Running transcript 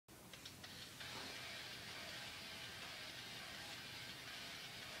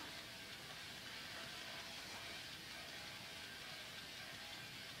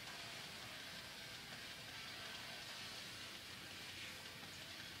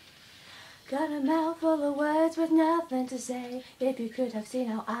Got a mouthful of words with nothing to say. If you could have seen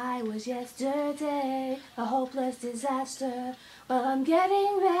how I was yesterday, a hopeless disaster. Well, I'm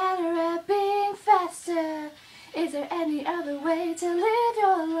getting better at being faster. Is there any other way to live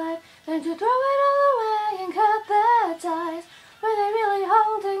your life than to throw it all away and cut the ties? Were they really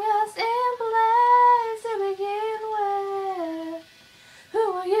holding us in place to begin with?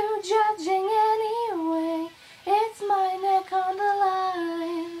 Who are you judging anyway? It's my neck on the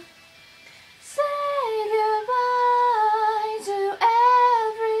line. Say goodbye to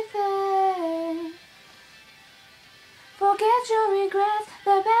everything. Forget your regrets,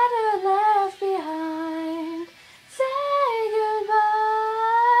 they're better left behind. Say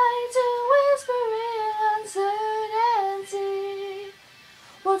goodbye to whispering uncertainty.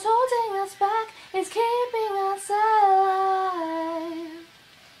 What's holding us back is keeping us alive.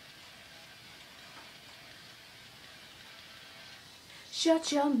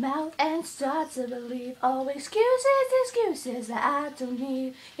 Shut your mouth and start to believe. Oh, excuses that I don't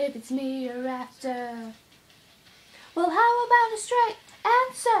need. If it's me you're after, well, how about a straight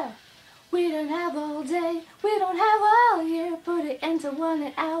answer? We don't have all day, we don't have all year. Put it into one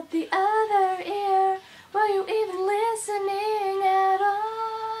and out the other ear. Were you even listening at all?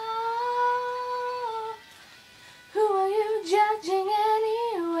 Who are you judging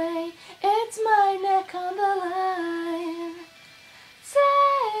anyway? It's my neck on the line. Say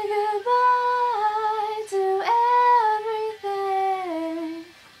goodbye to everything.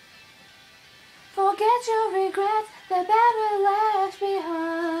 Forget your regrets, they're better left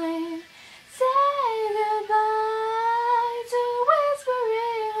behind. Say goodbye to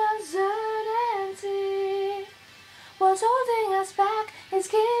whispering uncertainty. What's holding us back is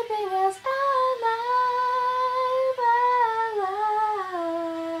keeping us alive,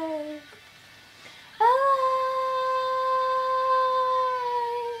 alive, alive.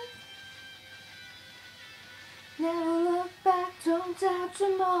 Never look back, don't doubt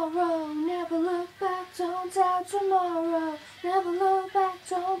tomorrow. Never look back, don't doubt tomorrow. Never look back,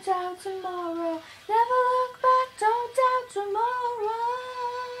 don't doubt tomorrow. Never look back, don't doubt tomorrow.